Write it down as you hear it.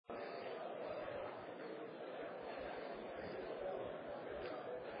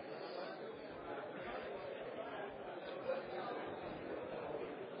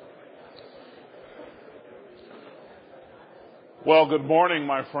Well, good morning,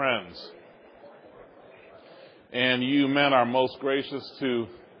 my friends. And you men are most gracious to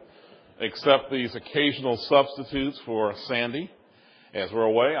accept these occasional substitutes for Sandy as we're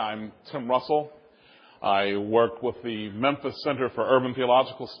away. I'm Tim Russell. I work with the Memphis Center for Urban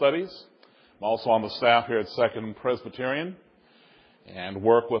Theological Studies. I'm also on the staff here at Second Presbyterian and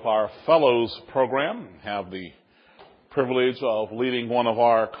work with our Fellows program. Have the privilege of leading one of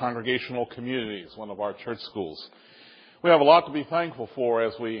our congregational communities, one of our church schools. We have a lot to be thankful for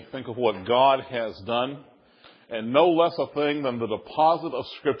as we think of what God has done, and no less a thing than the deposit of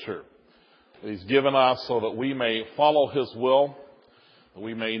Scripture that He's given us so that we may follow His will, that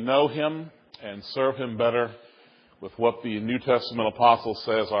we may know Him and serve Him better with what the New Testament apostle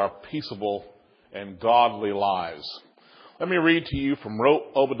says are peaceable and godly lives. Let me read to you from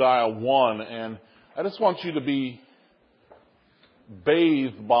Obadiah 1, and I just want you to be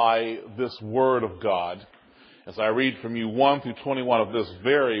bathed by this Word of God as I read from you 1 through 21 of this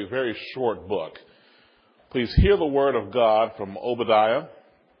very, very short book. Please hear the Word of God from Obadiah.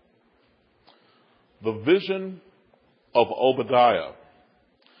 The vision of Obadiah.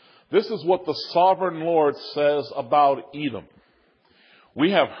 This is what the sovereign Lord says about Edom. We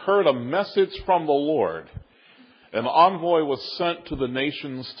have heard a message from the Lord. An envoy was sent to the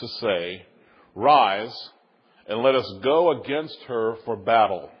nations to say, "Rise, and let us go against her for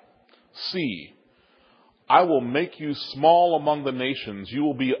battle. See, I will make you small among the nations. You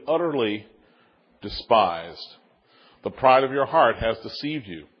will be utterly despised. The pride of your heart has deceived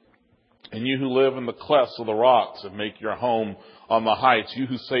you. And you who live in the clefts of the rocks and make your home on the heights, you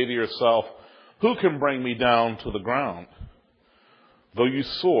who say to yourself, who can bring me down to the ground? Though you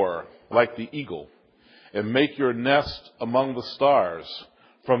soar like the eagle and make your nest among the stars,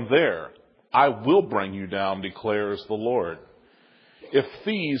 from there I will bring you down, declares the Lord. If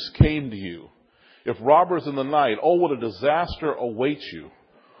thieves came to you, if robbers in the night, oh, what a disaster awaits you.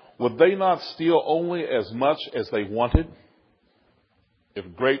 Would they not steal only as much as they wanted?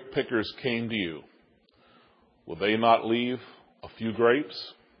 If grape pickers came to you, would they not leave a few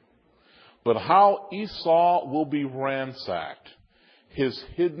grapes? But how Esau will be ransacked, his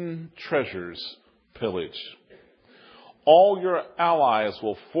hidden treasures pillaged. All your allies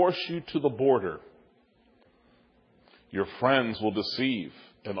will force you to the border. Your friends will deceive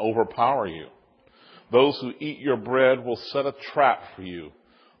and overpower you. Those who eat your bread will set a trap for you,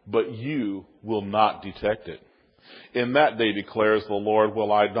 but you will not detect it. In that day, declares the Lord,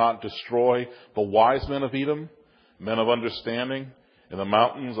 will I not destroy the wise men of Edom, men of understanding, in the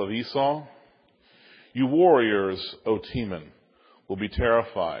mountains of Esau? You warriors, O Teman, will be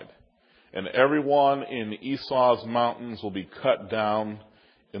terrified, and everyone in Esau's mountains will be cut down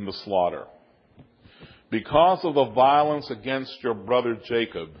in the slaughter. Because of the violence against your brother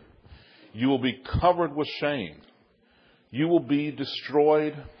Jacob, you will be covered with shame. You will be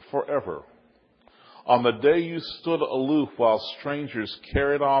destroyed forever. On the day you stood aloof while strangers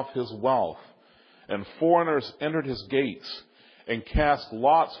carried off his wealth, and foreigners entered his gates and cast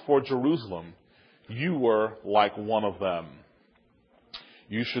lots for Jerusalem, you were like one of them.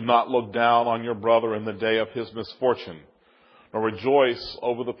 You should not look down on your brother in the day of his misfortune, nor rejoice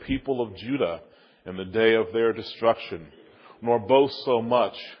over the people of Judah in the day of their destruction, nor boast so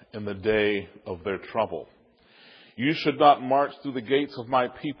much in the day of their trouble. You should not march through the gates of my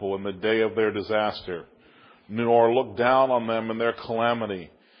people in the day of their disaster, nor look down on them in their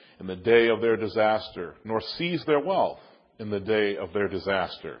calamity in the day of their disaster, nor seize their wealth in the day of their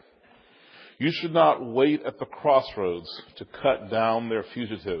disaster. You should not wait at the crossroads to cut down their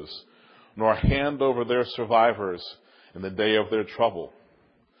fugitives, nor hand over their survivors in the day of their trouble.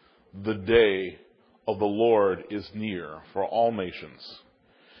 The day of the Lord is near for all nations.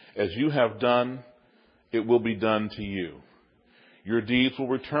 As you have done, it will be done to you. Your deeds will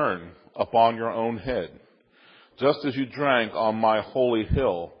return upon your own head. Just as you drank on my holy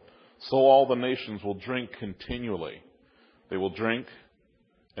hill, so all the nations will drink continually. They will drink,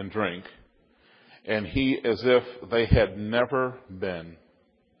 and he as if they had never been.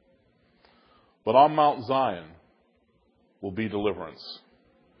 But on Mount Zion will be deliverance.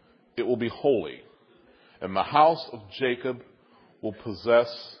 It will be holy, and the house of Jacob will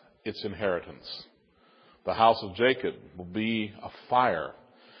possess its inheritance. The house of Jacob will be a fire,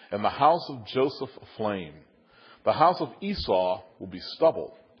 and the house of Joseph a flame. The house of Esau will be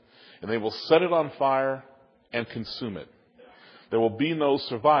stubble, and they will set it on fire and consume it. There will be no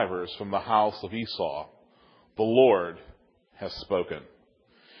survivors from the house of Esau. The Lord has spoken.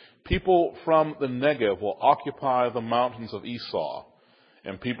 People from the Negev will occupy the mountains of Esau,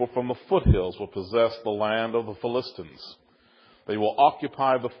 and people from the foothills will possess the land of the Philistines. They will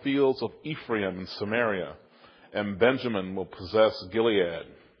occupy the fields of Ephraim and Samaria, and Benjamin will possess Gilead.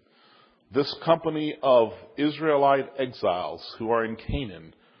 This company of Israelite exiles who are in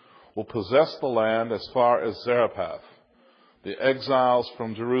Canaan will possess the land as far as Zarephath. The exiles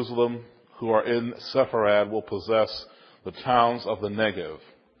from Jerusalem who are in Sepharad will possess the towns of the Negev.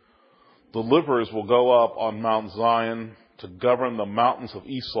 Deliverers will go up on Mount Zion to govern the mountains of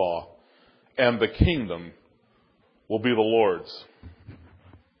Esau, and the kingdom will be the Lord's.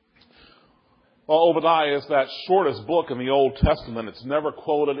 Well, Obadiah is that shortest book in the Old Testament. It's never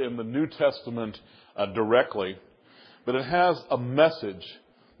quoted in the New Testament directly, but it has a message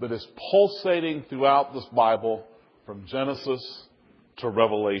that is pulsating throughout this Bible from Genesis to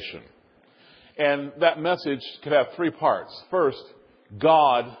Revelation. And that message could have three parts. First,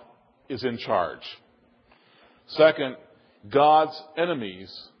 God is in charge. Second, God's enemies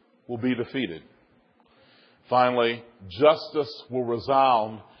will be defeated. Finally, justice will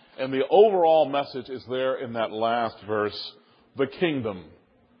resound. And the overall message is there in that last verse. The kingdom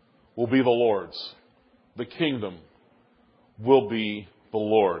will be the Lord's. The kingdom will be the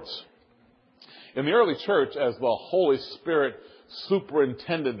Lord's. In the early church, as the Holy Spirit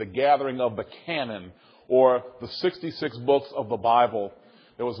superintended the gathering of the canon, or the 66 books of the Bible,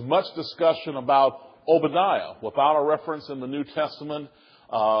 there was much discussion about Obadiah, without a reference in the New Testament,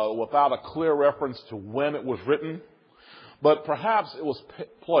 without a clear reference to when it was written. But perhaps it was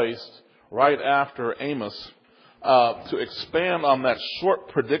placed right after Amos to expand on that short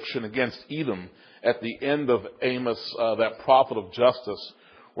prediction against Edom at the end of Amos, that prophet of justice,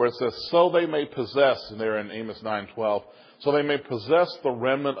 where it says, so they may possess, and there in Amos 9:12, so they may possess the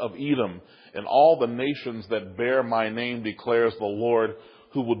remnant of Edom and all the nations that bear my name, declares the Lord,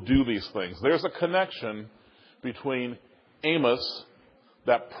 who will do these things. There's a connection between Amos,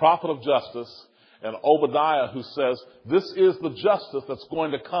 that prophet of justice, and Obadiah, who says, this is the justice that's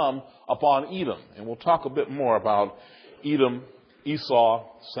going to come upon Edom. And we'll talk a bit more about Edom, Esau,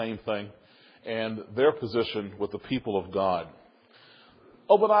 same thing, and their position with the people of God.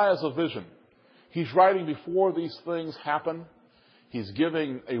 Obadiah is a vision. He's writing before these things happen. He's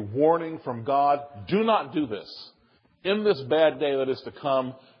giving a warning from God. Do not do this. In this bad day that is to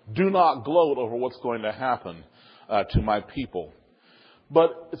come, do not gloat over what's going to happen to my people.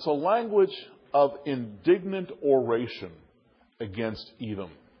 But it's a language of indignant oration against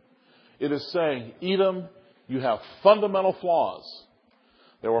Edom. It is saying, Edom, you have fundamental flaws.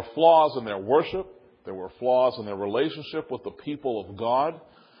 There were flaws in their worship. There were flaws in their relationship with the people of God.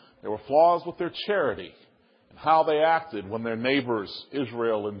 There were flaws with their charity and how they acted when their neighbors,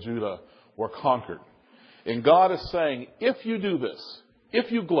 Israel and Judah, were conquered. And God is saying, if you do this,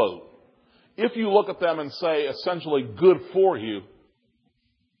 if you gloat, if you look at them and say essentially good for you,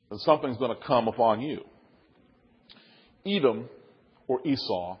 then something's going to come upon you. Edom, or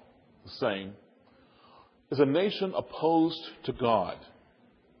Esau, the same, is a nation opposed to God,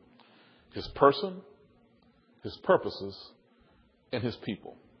 His person, His purposes, and His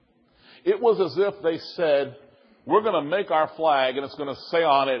people. It was as if they said, we're going to make our flag and it's going to say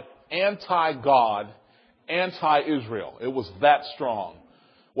on it, anti-God, anti-Israel. It was that strong.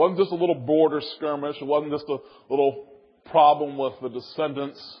 It wasn't just a little border skirmish. It wasn't just a little problem with the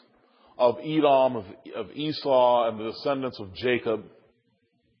descendants of Edom, of Esau, and the descendants of Jacob.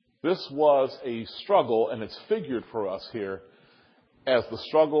 This was a struggle, and it's figured for us here as the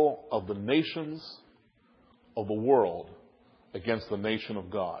struggle of the nations of the world against the nation of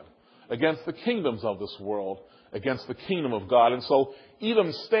God, against the kingdoms of this world, against the kingdom of God. And so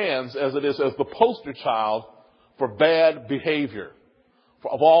Edom stands, as it is, as the poster child for bad behavior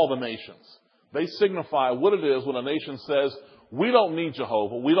of all the nations. They signify what it is when a nation says, we don't need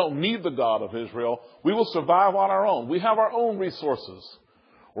Jehovah, we don't need the God of Israel, we will survive on our own. We have our own resources.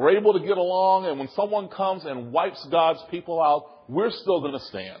 We're able to get along, and when someone comes and wipes God's people out, we're still going to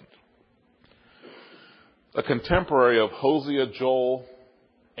stand. A contemporary of Hosea, Joel,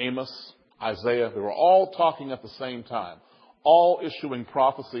 Amos, Isaiah, they were all talking at the same time, all issuing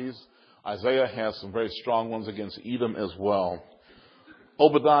prophecies. Isaiah has some very strong ones against Edom as well.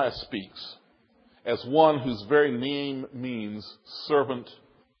 Obadiah speaks as one whose very name means servant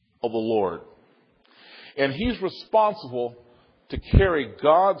of the Lord. And he's responsible to carry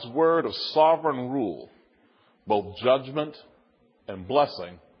God's word of sovereign rule, both judgment and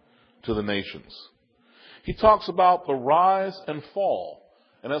blessing, to the nations. He talks about the rise and fall.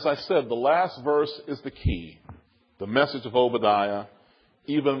 And as I said, the last verse is the key. The message of Obadiah,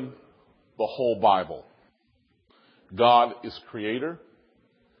 even the whole Bible. God is creator.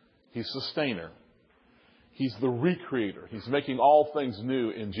 He's sustainer. He's the recreator. He's making all things new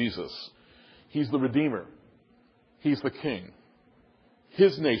in Jesus. He's the redeemer. He's the king.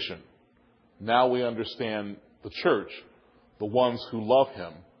 His nation, now we understand, the church, the ones who love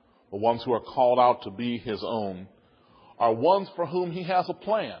him, the ones who are called out to be his own, are ones for whom he has a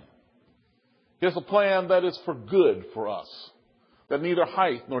plan. He has a plan that is for good for us, that neither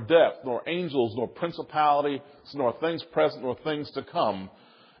height nor depth nor angels nor principalities nor things present nor things to come,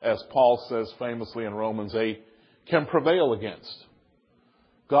 as Paul says famously in Romans 8, can prevail against.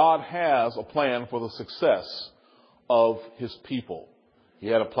 God has a plan for the success of his people. He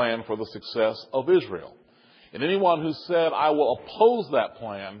had a plan for the success of Israel. And anyone who said, I will oppose that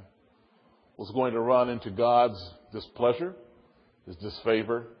plan, was going to run into God's displeasure, his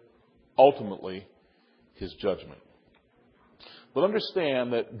disfavor, ultimately his judgment. But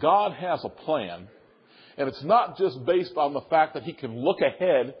understand that God has a plan, and it's not just based on the fact that he can look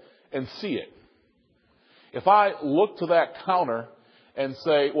ahead and see it. If I look to that counter and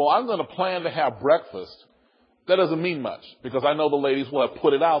say, well, I'm going to plan to have breakfast, that doesn't mean much, because I know the ladies will have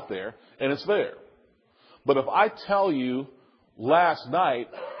put it out there, and it's there. But if I tell you last night,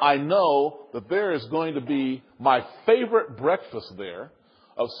 I know that there is going to be my favorite breakfast there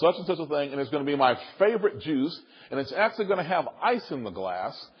of such and such a thing, and it's going to be my favorite juice, and it's actually going to have ice in the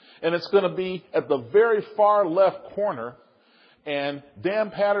glass, and it's going to be at the very far left corner, and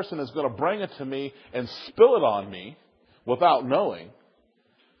Dan Patterson is going to bring it to me and spill it on me without knowing,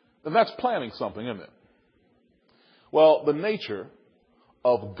 then that's planning something, isn't it? Well, the nature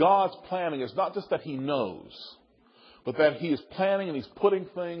of God's planning is not just that he knows, but that he is planning and he's putting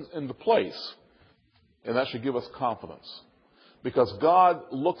things into place. And that should give us confidence. Because God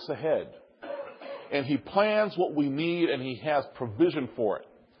looks ahead and he plans what we need and he has provision for it.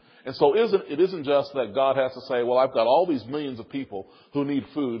 And so it isn't just that God has to say, well, I've got all these millions of people who need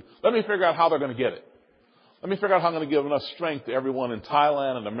food. Let me figure out how they're going to get it. Let me figure out how I'm going to give enough strength to everyone in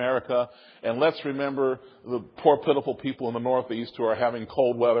Thailand and America. And let's remember the poor, pitiful people in the Northeast who are having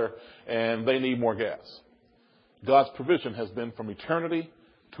cold weather and they need more gas. God's provision has been from eternity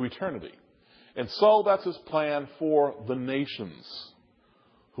to eternity. And so that's his plan for the nations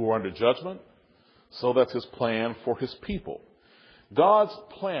who are under judgment. So that's his plan for his people. God's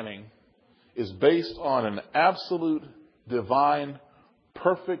planning is based on an absolute, divine,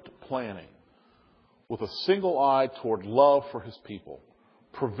 perfect planning with a single eye toward love for his people,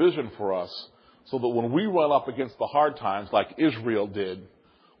 provision for us, so that when we run up against the hard times like Israel did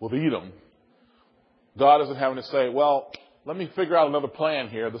with Edom, God isn't having to say, well, let me figure out another plan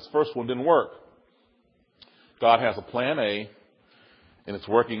here. This first one didn't work. God has a plan A, and it's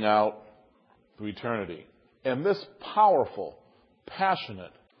working out through eternity. And this powerful,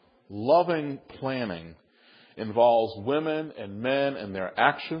 passionate, loving planning involves women and men and their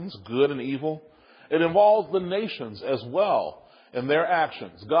actions, good and evil. It involves the nations as well and their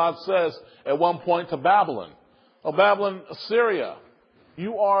actions. God says at one point to Babylon, "Oh, Babylon, Assyria,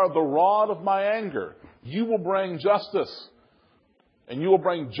 you are the rod of my anger. You will bring justice and you will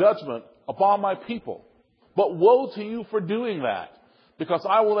bring judgment upon my people. But woe to you for doing that, because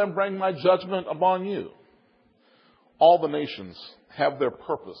I will then bring my judgment upon you." All the nations have their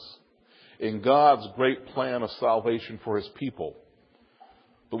purpose in God's great plan of salvation for his people.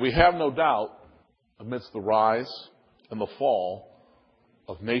 But we have no doubt, amidst the rise and the fall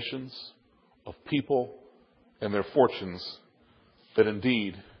of nations, of people, and their fortunes, that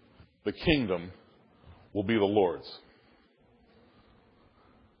indeed the kingdom will be the Lord's.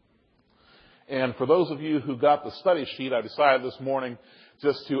 And for those of you who got the study sheet, I decided this morning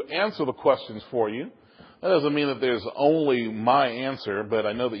just to answer the questions for you. That doesn't mean that there's only my answer, but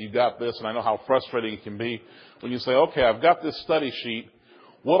I know that you got this, and I know how frustrating it can be when you say, okay, I've got this study sheet.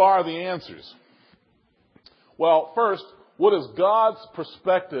 What are the answers? Well, first, what is God's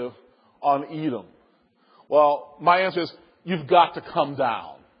perspective on Edom? Well, my answer is, you've got to come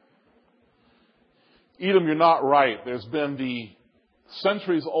down. Edom, you're not right. There's been the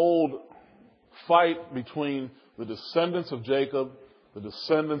centuries-old fight between the descendants of Jacob, the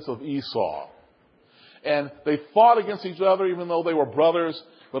descendants of Esau. And they fought against each other even though they were brothers,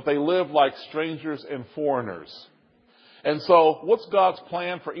 but they lived like strangers and foreigners. And so what's God's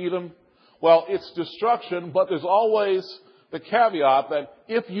plan for Edom? Well, it's destruction, but there's always the caveat that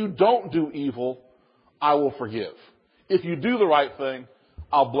if you don't do evil, I will forgive. If you do the right thing,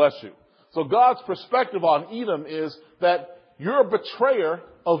 I'll bless you. So God's perspective on Edom is that you're a betrayer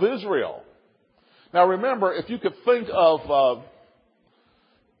of Israel. Now remember, if you could think of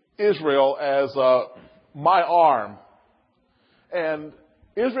Israel as my arm, and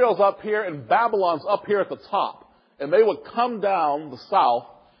Israel's up here and Babylon's up here at the top, and they would come down the south,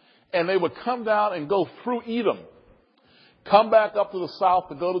 and they would come down and go through Edom, come back up to the south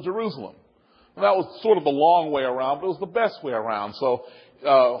to go to Jerusalem. And that was sort of the long way around, but it was the best way around. So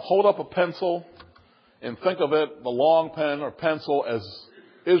hold up a pencil and think of it, the long pen or pencil as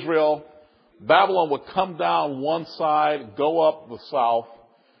Israel. Babylon would come down one side, go up the south,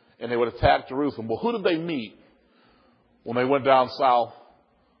 and they would attack Jerusalem. Well, who did they meet when they went down south?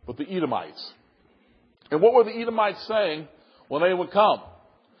 With the Edomites. And what were the Edomites saying when they would come?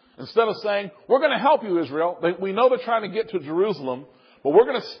 Instead of saying, we're going to help you, Israel. We know they're trying to get to Jerusalem, but we're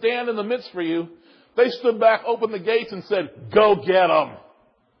going to stand in the midst for you. They stood back, opened the gates, and said, go get them.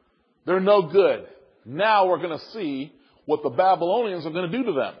 They're no good. Now we're going to see what the Babylonians are going to do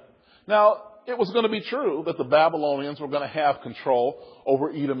to them. Now, it was going to be true that the Babylonians were going to have control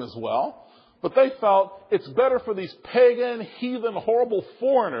over Edom as well. But they felt it's better for these pagan, heathen, horrible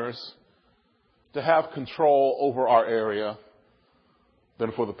foreigners to have control over our area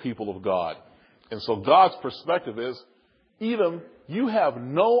than for the people of God. And so God's perspective is, Edom, you have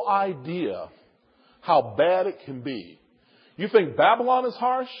no idea how bad it can be. You think Babylon is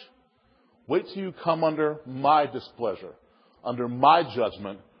harsh? Wait till you come under my displeasure, under my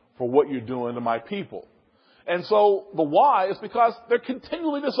judgment for what you're doing to my people. And so the why is because they're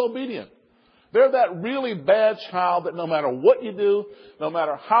continually disobedient. They're that really bad child that no matter what you do, no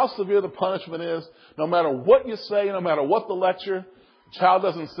matter how severe the punishment is, no matter what you say, no matter what the lecture, the child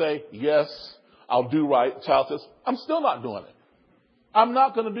doesn't say, yes, I'll do right. The child says, I'm still not doing it. I'm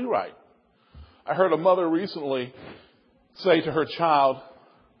not going to do right. I heard a mother recently say to her child,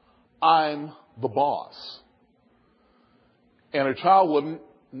 I'm the boss. And her child wouldn't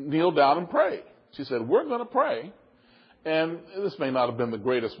kneel down and pray. She said, we're going to pray. And this may not have been the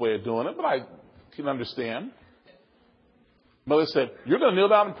greatest way of doing it, but I can understand. Mother said, you're going to kneel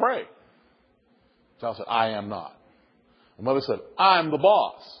down and pray. The child said, I am not. The mother said, I'm the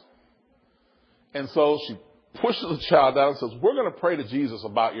boss. And so she pushes the child down and says, we're going to pray to Jesus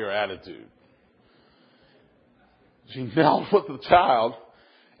about your attitude. She knelt with the child,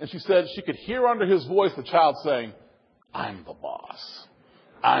 and she said she could hear under his voice the child saying, I'm the boss.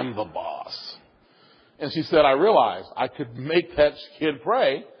 I'm the boss. And she said, I realized I could make that kid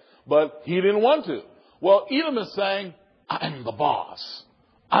pray, but he didn't want to. Well, Edom is saying, I'm the boss.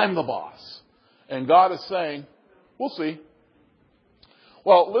 I'm the boss. And God is saying, we'll see.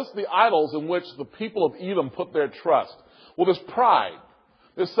 Well, list the idols in which the people of Edom put their trust. Well, there's pride.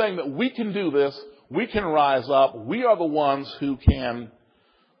 They're saying that we can do this. We can rise up. We are the ones who can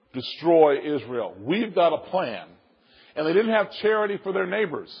destroy Israel. We've got a plan. And they didn't have charity for their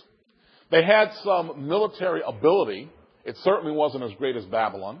neighbors. They had some military ability. It certainly wasn't as great as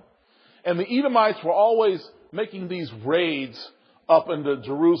Babylon. And the Edomites were always making these raids up into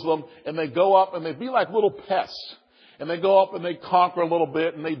Jerusalem. And they go up and they'd be like little pests. And they go up and they conquer a little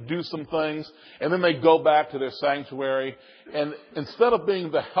bit and they do some things. And then they go back to their sanctuary. And instead of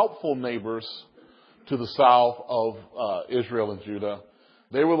being the helpful neighbors to the south of Israel and Judah,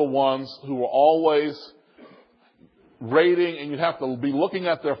 they were the ones who were always raiding, and you'd have to be looking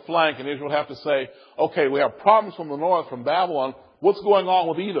at their flank, and Israel would have to say, okay, we have problems from the north, from Babylon. What's going on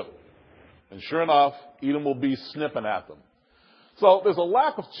with Edom? And sure enough, Edom will be snipping at them. So there's a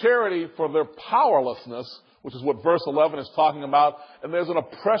lack of charity for their powerlessness, which is what verse 11 is talking about, and there's an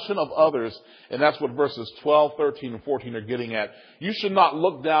oppression of others, and that's what verses 12, 13, and 14 are getting at. You should not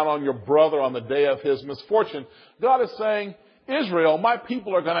look down on your brother on the day of his misfortune. God is saying, Israel, my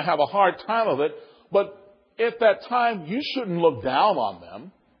people are going to have a hard time of it, but at that time, you shouldn't look down on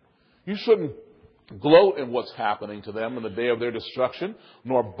them. You shouldn't gloat in what's happening to them in the day of their destruction,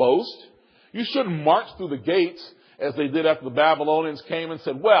 nor boast. You shouldn't march through the gates as they did after the Babylonians came and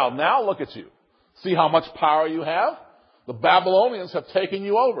said, well, now look at you. See how much power you have? The Babylonians have taken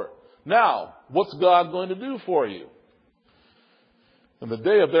you over. Now, what's God going to do for you? In the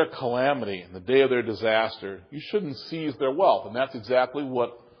day of their calamity, in the day of their disaster, you shouldn't seize their wealth. And that's exactly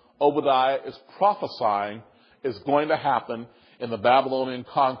what Obadiah is prophesying is going to happen in the Babylonian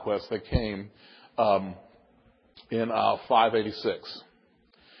conquest that came in 586.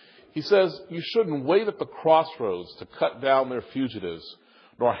 He says, you shouldn't wait at the crossroads to cut down their fugitives,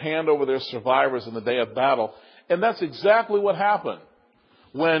 nor hand over their survivors in the day of battle. And that's exactly what happened.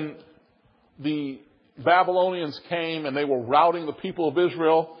 When the Babylonians came and they were routing the people of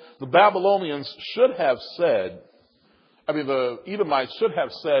Israel, the Babylonians should have said, the Edomites should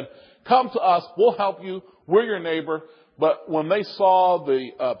have said, come to us, we'll help you, we're your neighbor. But when they saw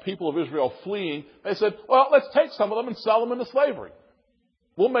the people of Israel fleeing, they said, well, let's take some of them and sell them into slavery.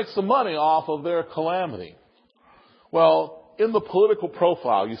 We'll make some money off of their calamity. Well, in the political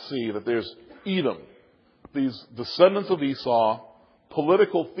profile, you see that there's Edom, these descendants of Esau,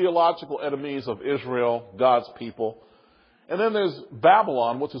 political, theological enemies of Israel, God's people. And then there's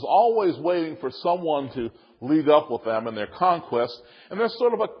Babylon, which is always waiting for someone to league up with them in their conquest. And they're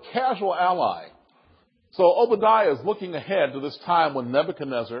sort of a casual ally. So Obadiah is looking ahead to this time when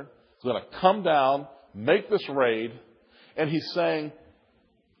Nebuchadnezzar is going to come down, make this raid, and he's saying,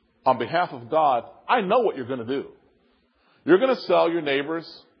 on behalf of God, I know what you're going to do. You're going to sell your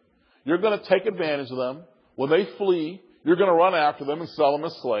neighbors. You're going to take advantage of them. When they flee, you're going to run after them and sell them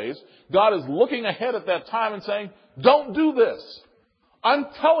as slaves. God is looking ahead at that time and saying, don't do this. I'm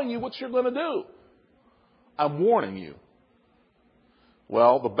telling you what you're going to do. I'm warning you.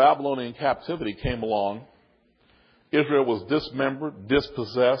 Well, the Babylonian captivity came along. Israel was dismembered,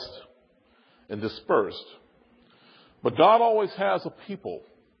 dispossessed, and dispersed. But God always has a people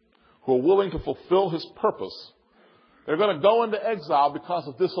who are willing to fulfill His purpose. They're going to go into exile because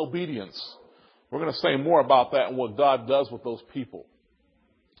of disobedience. We're going to say more about that and what God does with those people.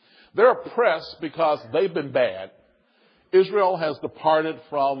 They're oppressed because they've been bad. Israel has departed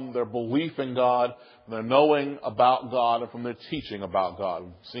from their belief in God, from their knowing about God, and from their teaching about God.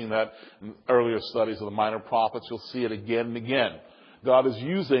 We've seen that in earlier studies of the minor prophets. You'll see it again and again. God is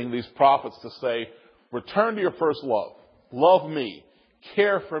using these prophets to say, return to your first love. Love me.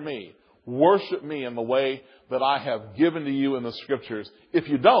 Care for me. Worship me in the way that I have given to you in the Scriptures. If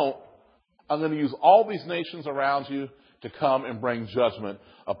you don't, I'm going to use all these nations around you to come and bring judgment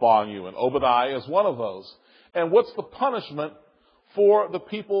upon you. And Obadiah is one of those. And what's the punishment for the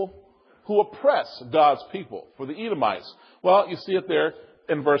people who oppress God's people, for the Edomites? Well, you see it there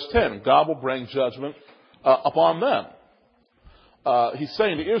in verse 10. God will bring judgment upon them. He's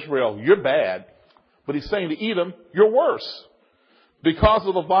saying to Israel, you're bad. But he's saying to Edom, you're worse. Because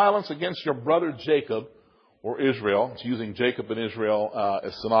of the violence against your brother Jacob, or Israel, it's using Jacob and Israel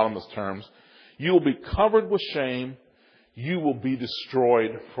as synonymous terms, you will be covered with shame. You will be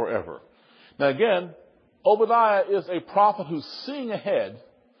destroyed forever. Now again, Obadiah is a prophet who's seeing ahead.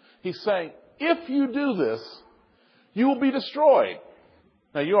 He's saying, if you do this, you will be destroyed.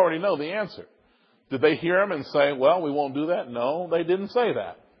 Now you already know the answer. Did they hear him and say, well, we won't do that? No, they didn't say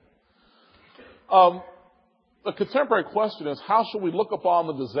that. The contemporary question is, how should we look upon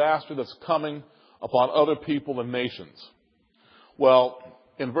the disaster that's coming upon other people and nations? Well,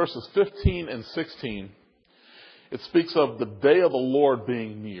 in verses 15 and 16, it speaks of the day of the Lord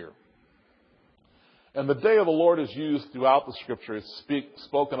being near. And the day of the Lord is used throughout the Scripture. It's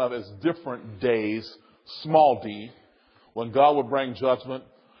spoken of as different days, small d, when God would bring judgment,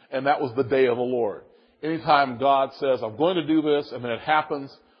 and that was the day of the Lord. Anytime God says, I'm going to do this, and then it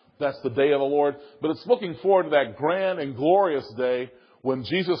happens, that's the day of the Lord. But it's looking forward to that grand and glorious day when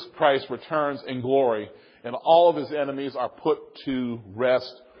Jesus Christ returns in glory and all of his enemies are put to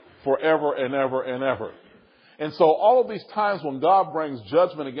rest forever and ever and ever. And so all of these times when God brings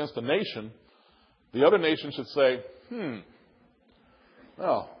judgment against a nation, the other nation should say,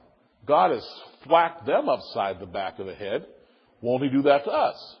 well, God has whacked them upside the back of the head. Won't he do that to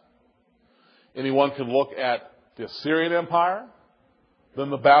us? Anyone can look at the Assyrian Empire, then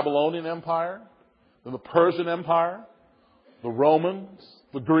the Babylonian Empire, then the Persian Empire, the Romans,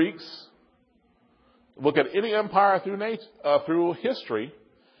 the Greeks. Look at any empire through history,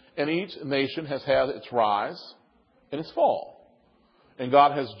 and each nation has had its rise and its fall. And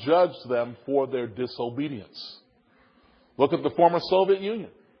God has judged them for their disobedience. Look at the former Soviet Union.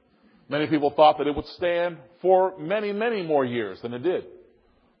 Many people thought that it would stand for many, many more years than it did.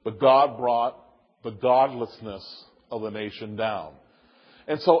 But God brought the godlessness of the nation down.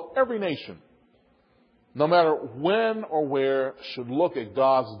 And so every nation, no matter when or where, should look at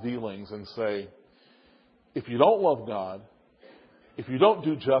God's dealings and say, if you don't love God, if you don't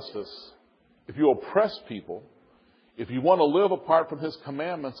do justice, if you oppress people, if you want to live apart from his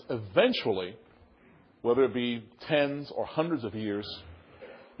commandments, eventually, whether it be tens or hundreds of years,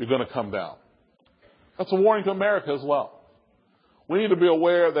 you're going to come down. That's a warning to America as well. We need to be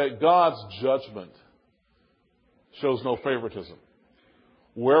aware that God's judgment shows no favoritism.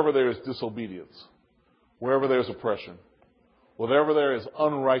 Wherever there is disobedience, wherever there is oppression, wherever there is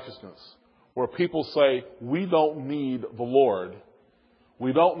unrighteousness, where people say, we don't need the Lord,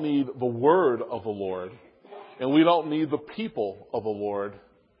 we don't need the word of the Lord, and we don't need the people of the Lord,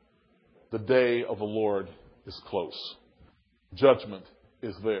 the day of the Lord is close. Judgment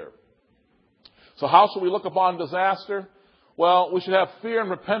is there. So how should we look upon disaster? Well, we should have fear and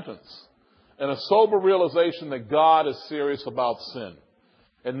repentance and a sober realization that God is serious about sin.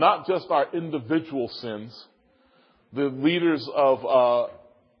 And not just our individual sins. The leaders of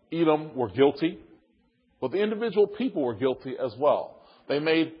Edom were guilty, but the individual people were guilty as well. They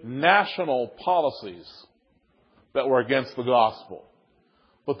made national policies that were against the gospel.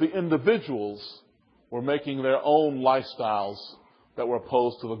 But the individuals were making their own lifestyles that were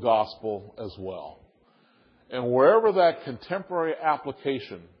opposed to the gospel as well. And wherever that contemporary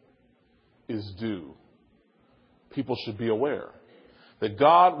application is due, people should be aware that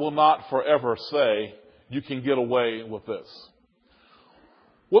God will not forever say, you can get away with this.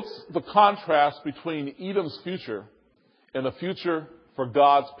 What's the contrast between Edom's future and the future for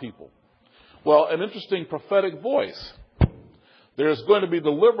God's people? Well, an interesting prophetic voice. There's going to be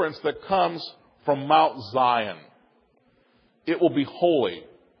deliverance that comes from Mount Zion. It will be holy,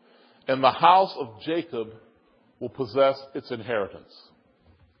 and the house of Jacob will possess its inheritance.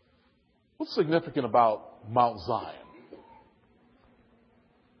 What's significant about Mount Zion?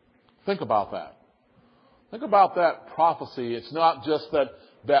 Think about that. Think about that prophecy. It's not just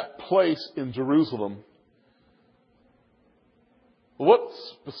that place in Jerusalem. What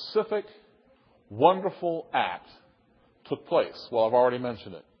specific, wonderful act took place? Well, I've already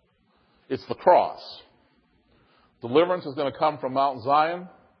mentioned it. It's the cross. Deliverance is going to come from Mount Zion.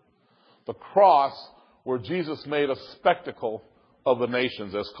 The cross where Jesus made a spectacle of the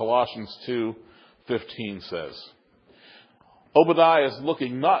nations, as Colossians 2:15 says. Obadiah is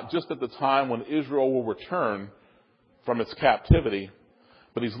looking not just at the time when Israel will return from its captivity,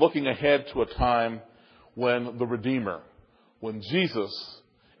 but he's looking ahead to a time when the Redeemer, when Jesus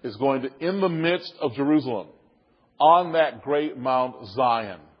is going to, in the midst of Jerusalem, on that great Mount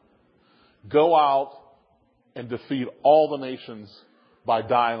Zion, go out and defeat all the nations by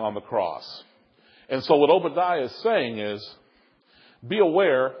dying on the cross. And so what Obadiah is saying is, be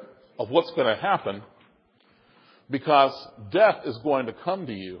aware of what's going to happen, because death is going to come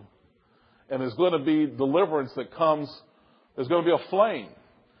to you, and there's going to be deliverance that comes. There's going to be a flame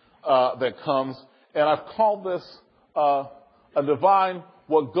that comes, and I've called this a divine,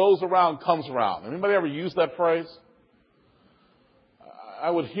 what goes around comes around. Anybody ever use that phrase? I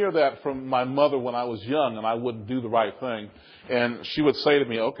would hear that from my mother when I was young, and I wouldn't do the right thing. And she would say to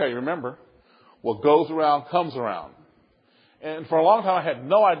me, okay, remember, what goes around comes around. And for a long time, I had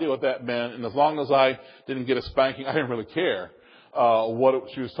no idea what that meant. And as long as I didn't get a spanking, I didn't really care what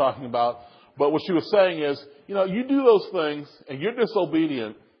she was talking about. But what she was saying is, you do those things and you're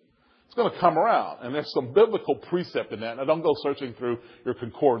disobedient, it's going to come around. And there's some biblical precept in that. Now, don't go searching through your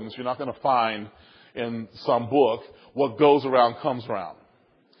concordance. You're not going to find in some book what goes around comes around.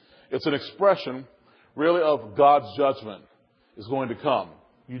 It's an expression, really, of God's judgment is going to come.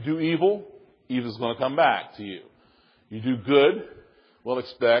 You do evil, evil is going to come back to you. You do good, we'll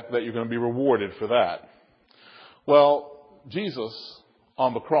expect that you're going to be rewarded for that. Well, Jesus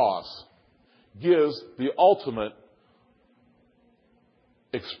on the cross gives the ultimate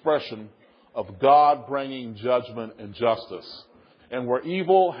expression of God bringing judgment and justice. And where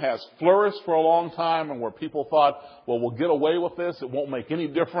evil has flourished for a long time, and where people thought, well, we'll get away with this, it won't make any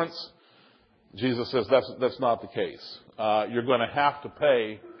difference, Jesus says that's not the case. You're going to have to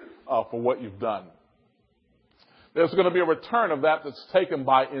pay for what you've done. There's going to be a return of that that's taken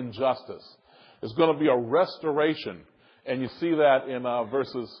by injustice. There's going to be a restoration. And you see that in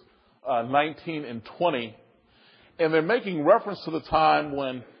verses 19 and 20. And they're making reference to the time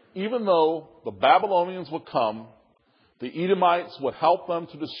when, even though the Babylonians would come, the Edomites would help them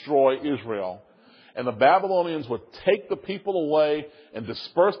to destroy Israel, and the Babylonians would take the people away and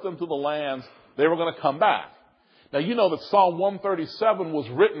disperse them to the lands, they were going to come back. Now, you know that Psalm 137 was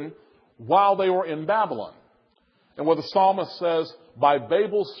written while they were in Babylon. And where the psalmist says, by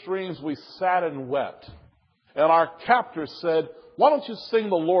Babel's streams we sat and wept. And our captors said, why don't you sing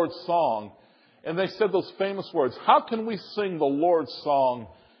the Lord's song? And they said those famous words, how can we sing the Lord's song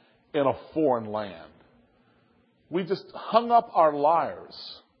in a foreign land? We just hung up our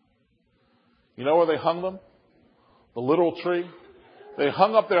lyres. You know where they hung them? The literal tree. They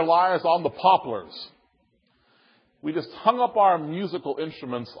hung up their lyres on the poplars. We just hung up our musical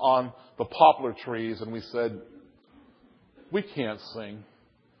instruments on the poplar trees, and we said, we can't sing.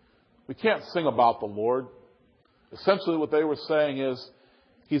 We can't sing about the Lord. Essentially what they were saying is,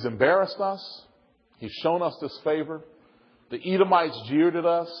 He's embarrassed us. He's shown us this favor. The Edomites jeered at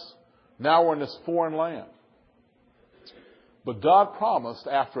us. Now we're in this foreign land. But God promised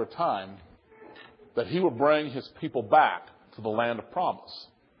after a time that He would bring His people back to the land of promise.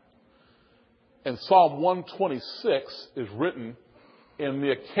 And Psalm 126 is written in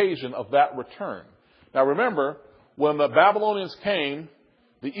the occasion of that return. Now remember, when the Babylonians came,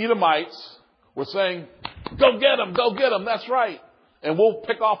 the Edomites were saying, go get them, that's right. And we'll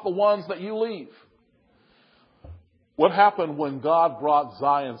pick off the ones that you leave. What happened when God brought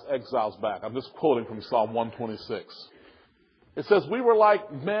Zion's exiles back? I'm just quoting from Psalm 126. It says, we were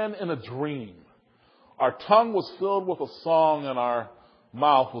like men in a dream. Our tongue was filled with a song, and our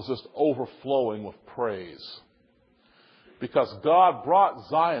mouth was just overflowing with praise. Because God brought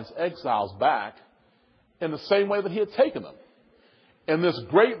Zion's exiles back in the same way that He had taken them. And this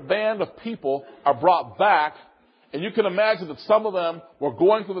great band of people are brought back, And you can imagine that some of them were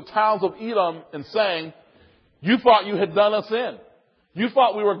going through the towns of Edom and saying, you thought you had done us in. You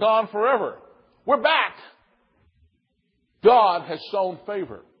thought we were gone forever. We're back. God has shown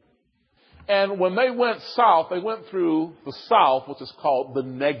favor. And when they went south, they went through the south, which is called the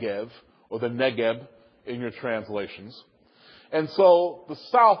Negev, or the Negeb in your translations. And so the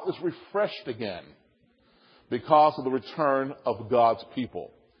south is refreshed again because of the return of God's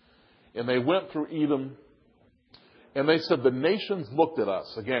people. And they went through Edom, and they said, the nations looked at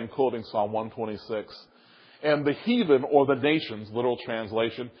us, again quoting Psalm 126, and the heathen, or the nations, literal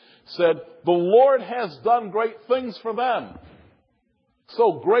translation, said, the Lord has done great things for them.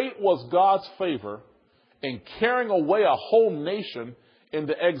 So great was God's favor in carrying away a whole nation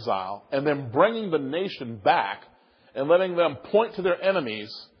into exile and then bringing the nation back and letting them point to their enemies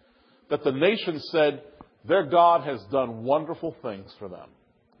that the nation said their God has done wonderful things for them.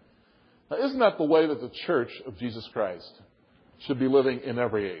 Now, isn't that the way that the church of Jesus Christ should be living in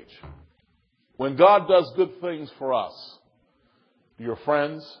every age? When God does good things for us, your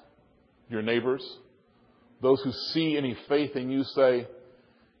friends, your neighbors, those who see any faith in you say,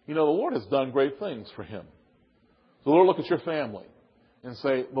 you know, the Lord has done great things for him. The Lord look at your family and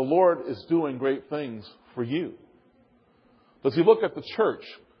say, the Lord is doing great things for you. Does he look at the church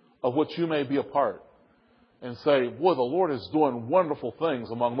of which you may be a part and say, boy, the Lord is doing wonderful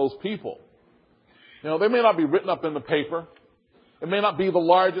things among those people? You know, they may not be written up in the paper. It may not be the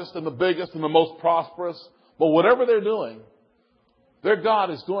largest and the biggest and the most prosperous, but whatever they're doing, their God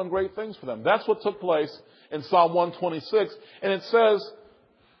is doing great things for them. That's what took place in Psalm 126. And it says,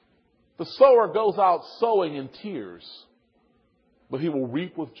 the sower goes out sowing in tears, but he will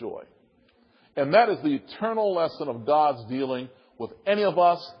reap with joy. And that is the eternal lesson of God's dealing with any of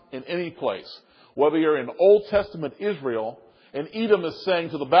us in any place. Whether you're in Old Testament Israel and Edom is saying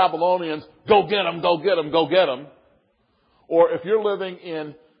to the Babylonians, go get them, go get them, go get them. Or if you're living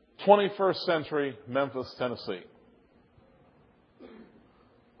in 21st century Memphis, Tennessee,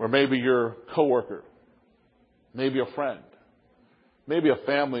 where maybe your coworker, maybe a friend, maybe a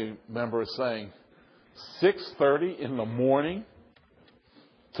family member is saying, 6:30 in the morning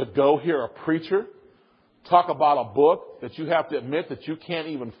to go hear a preacher talk about a book that you have to admit that you can't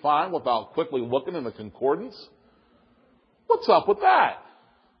even find without quickly looking in the concordance? What's up with that?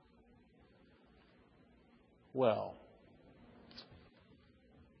 Well,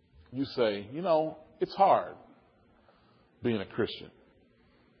 you say, you know, it's hard being a Christian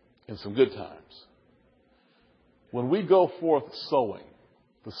in some good times. When we go forth sowing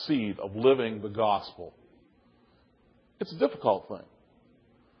the seed of living the gospel, it's a difficult thing.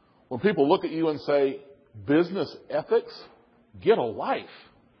 When people look at you and say, business ethics, get a life.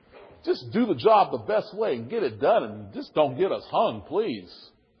 Just do the job the best way and get it done, and just don't get us hung, please.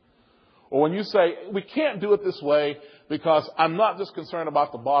 Or when you say, we can't do it this way because I'm not just concerned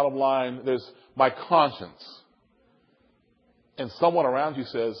about the bottom line, there's my conscience. And someone around you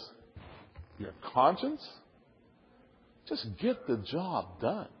says, your conscience? Just get the job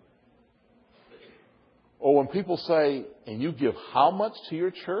done. Or when people say, and you give how much to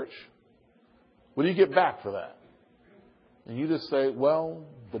your church? What do you get back for that? And you just say, well,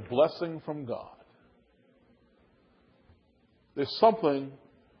 the blessing from God. There's something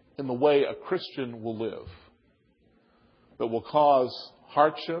in the way a Christian will live that will cause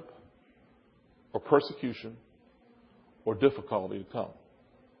hardship or persecution or difficulty to come.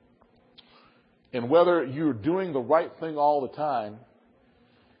 And whether you're doing the right thing all the time,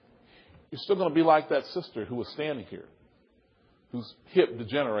 you're still going to be like that sister who was standing here, whose hip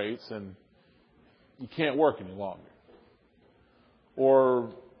degenerates and you can't work any longer.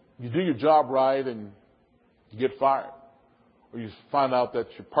 Or you do your job right and you get fired. Or you find out that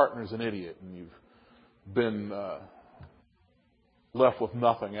your partner's an idiot and you've been left with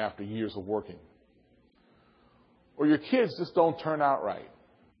nothing after years of working. Or your kids just don't turn out right.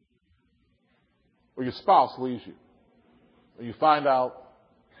 Or your spouse leaves you. Or you find out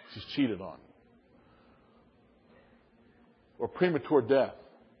she's cheated on you. Or premature death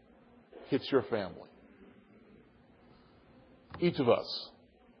hits your family. Each of us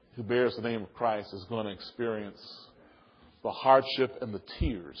who bears the name of Christ is going to experience the hardship and the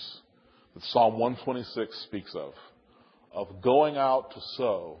tears that Psalm 126 speaks of going out to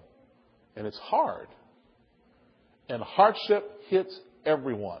sow. And it's hard. And hardship hits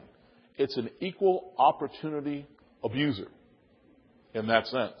everyone. It's an equal opportunity abuser in that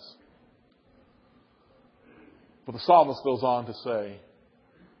sense. But the psalmist goes on to say,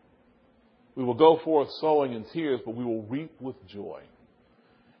 we will go forth sowing in tears, but we will reap with joy.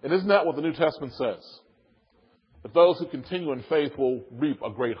 And isn't that what the New Testament says? That those who continue in faith will reap a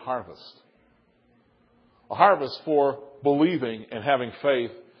great harvest. A harvest for believing and having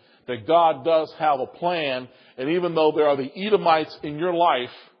faith that God does have a plan. And even though there are the Edomites in your life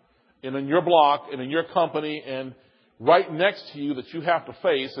and in your block and in your company and right next to you that you have to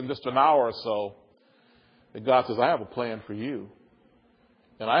face in just an hour or so, that God says, I have a plan for you.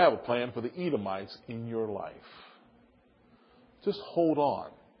 And I have a plan for the Edomites in your life. Just hold on.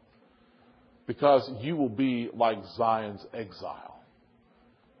 Because you will be like Zion's exile.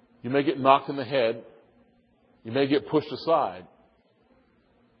 You may get knocked in the head. You may get pushed aside.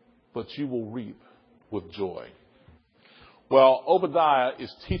 But you will reap with joy. Well, Obadiah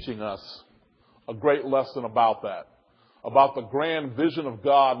is teaching us a great lesson about that. About the grand vision of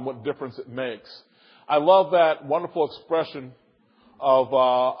God and what difference it makes. I love that wonderful expression of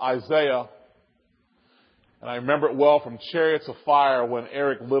Isaiah. And I remember it well from Chariots of Fire when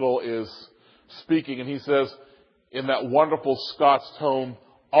Eric Liddell is speaking. And he says, in that wonderful Scots tone,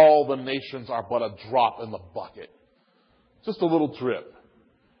 all the nations are but a drop in the bucket. Just a little drip.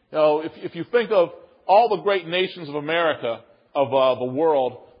 You know, if you think of all the great nations of America, of the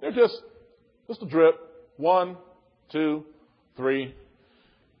world, they're just a drip. 1, 2, 3.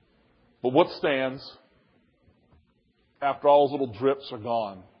 But what stands after all those little drips are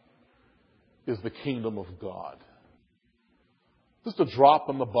gone is the kingdom of God. Just a drop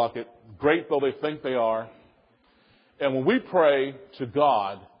in the bucket, great though they think they are. And when we pray to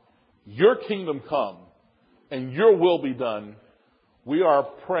God, your kingdom come and your will be done, we are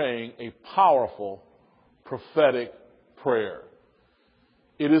praying a powerful prophetic prayer.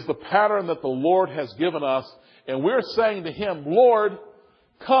 It is the pattern that the Lord has given us, and we're saying to Him, Lord,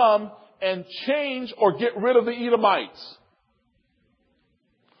 come and change or get rid of the Edomites.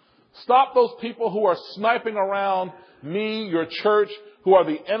 Stop those people who are sniping around me, your church, who are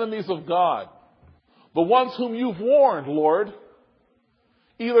the enemies of God. The ones whom you've warned, Lord.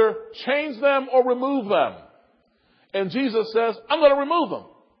 Either change them or remove them. And Jesus says, I'm going to remove them.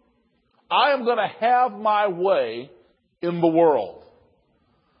 I am going to have my way in the world.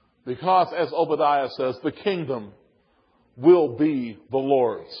 Because, as Obadiah says, the kingdom will be the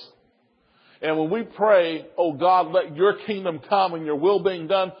Lord's. And when we pray, oh God, let your kingdom come and your will being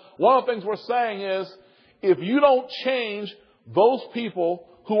done, one of the things we're saying is, if you don't change those people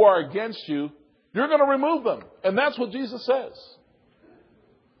who are against you, you're going to remove them. And that's what Jesus says.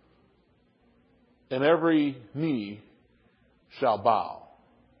 And every knee shall bow,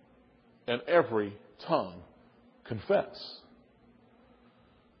 and every tongue confess.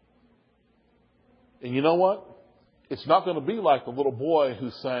 And you know what? It's not going to be like the little boy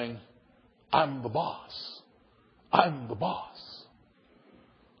who's saying, I'm the boss. I'm the boss.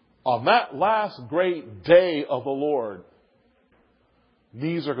 On that last great day of the Lord,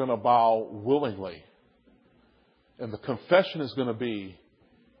 knees are going to bow willingly. And the confession is going to be,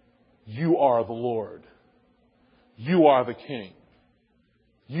 you are the Lord. You are the King.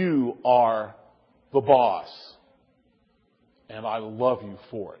 You are the boss. And I love you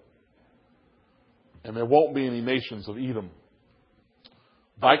for it. And there won't be any nations of Edom.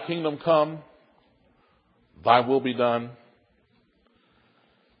 Thy kingdom come, thy will be done.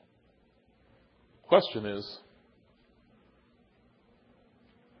 Question is,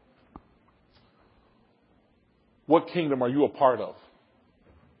 what kingdom are you a part of?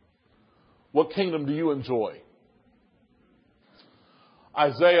 What kingdom do you enjoy?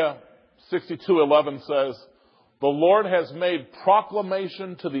 Isaiah 62:11 says, the Lord has made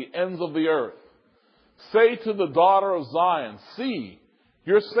proclamation to the ends of the earth. Say to the daughter of Zion, see,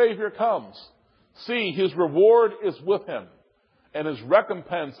 your Savior comes. See, his reward is with him, and his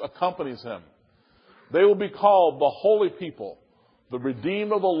recompense accompanies him. They will be called the holy people, the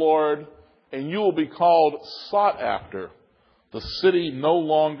redeemed of the Lord, and you will be called sought after, the city no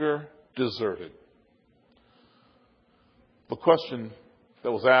longer deserted. The question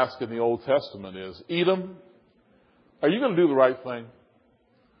that was asked in the Old Testament is, Edom, are you going to do the right thing?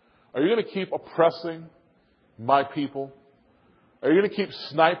 Are you going to keep oppressing my people? Are you going to keep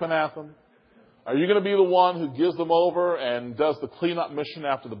sniping at them? Are you going to be the one who gives them over and does the cleanup mission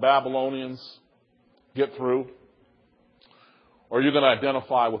after the Babylonians get through? Or are you going to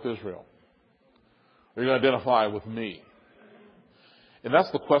identify with Israel? Are you going to identify with me? And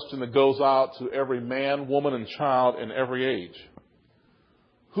that's the question that goes out to every man, woman, and child in every age.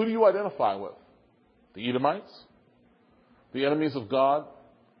 Who do you identify with? The Edomites? The enemies of God?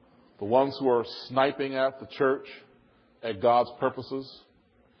 The ones who are sniping at the church, at God's purposes?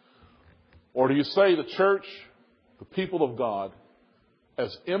 Or do you say the church, the people of God,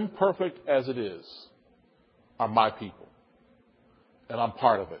 as imperfect as it is, are my people? And I'm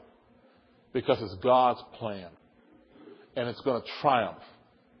part of it. Because it's God's plan. And it's going to triumph.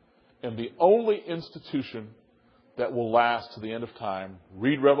 And the only institution that will last to the end of time,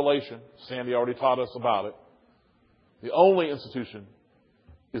 read Revelation, Sandy already taught us about it, the only institution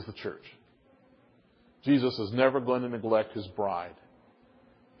is the church. Jesus is never going to neglect his bride.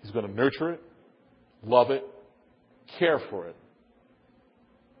 He's going to nurture it, love it, care for it.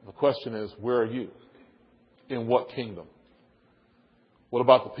 The question is, where are you? In what kingdom? What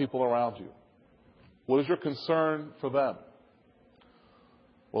about the people around you? What is your concern for them?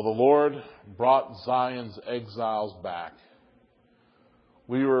 Well, the Lord brought Zion's exiles back.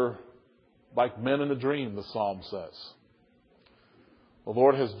 We were like men in a dream, the psalm says. The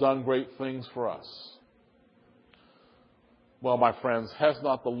Lord has done great things for us. Well, my friends, has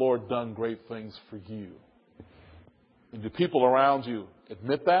not the Lord done great things for you? And do people around you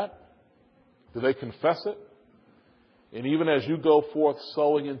admit that? Do they confess it? And even as you go forth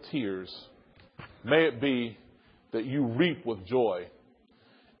sowing in tears, may it be that you reap with joy.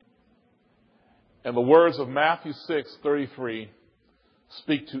 And the words of Matthew 6:33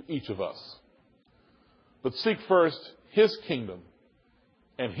 speak to each of us. But seek first his kingdom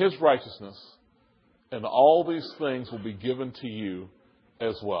and his righteousness, and all these things will be given to you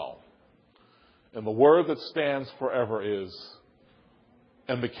as well. And the word that stands forever is,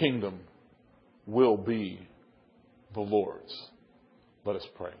 and the kingdom will be the Lord's. Let us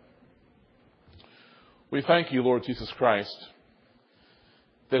pray. We thank you, Lord Jesus Christ,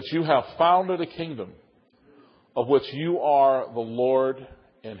 that you have founded a kingdom of which you are the Lord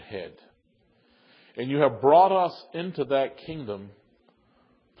and head. And you have brought us into that kingdom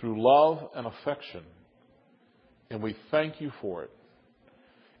through love and affection. And we thank you for it.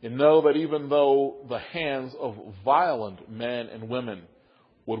 And know that even though the hands of violent men and women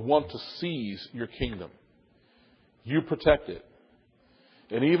would want to seize your kingdom, you protect it.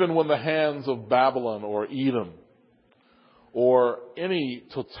 And even when the hands of Babylon or Edom or any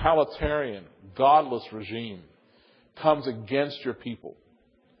totalitarian, godless regime comes against your people,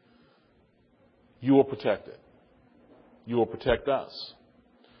 you will protect it. You will protect us.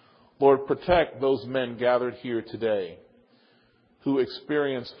 Lord, protect those men gathered here today who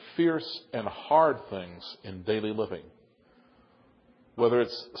experience fierce and hard things in daily living. Whether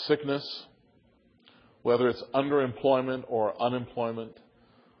it's sickness, whether it's underemployment or unemployment,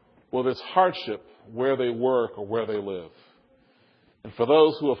 whether it's hardship where they work or where they live. And for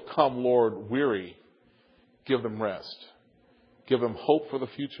those who have come, Lord, weary, give them rest. Give them hope for the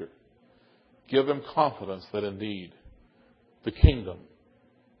future. Give them confidence that indeed the kingdom,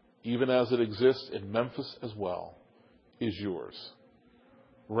 even as it exists in Memphis as well, is yours.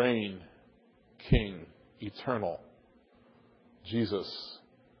 Reign, King, eternal. Jesus,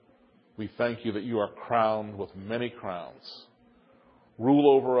 we thank you that you are crowned with many crowns.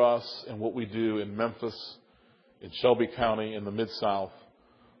 Rule over us and what we do in Memphis, in Shelby County, in the Mid-South,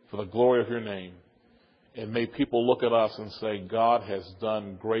 for the glory of your name. And may people look at us and say, God has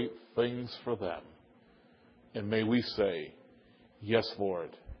done great things for them. And may we say, yes,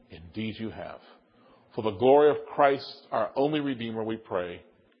 Lord, indeed you have. For the glory of Christ, our only Redeemer, we pray.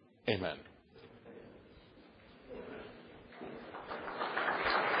 Amen.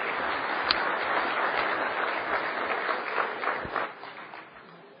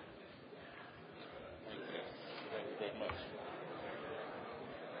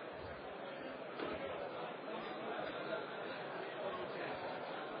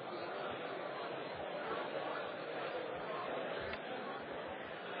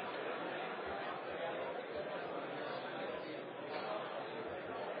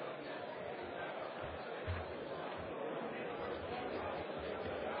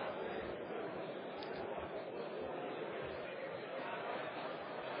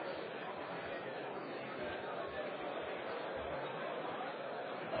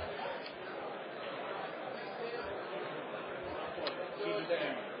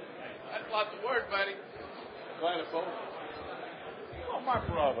 That's lots of work, buddy. Glad it's over. Oh, my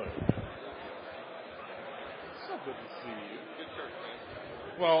brother. So good to see you. Good church, man.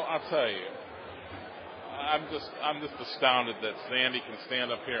 Well, I'll tell you, I'm just astounded that Sandy can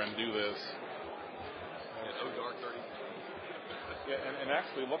stand up here and do this. Yeah, no dark 30. Yeah, and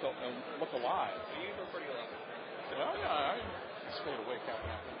actually look alive. You look pretty alive. Well, yeah, I stayed awake half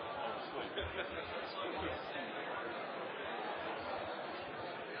an hour.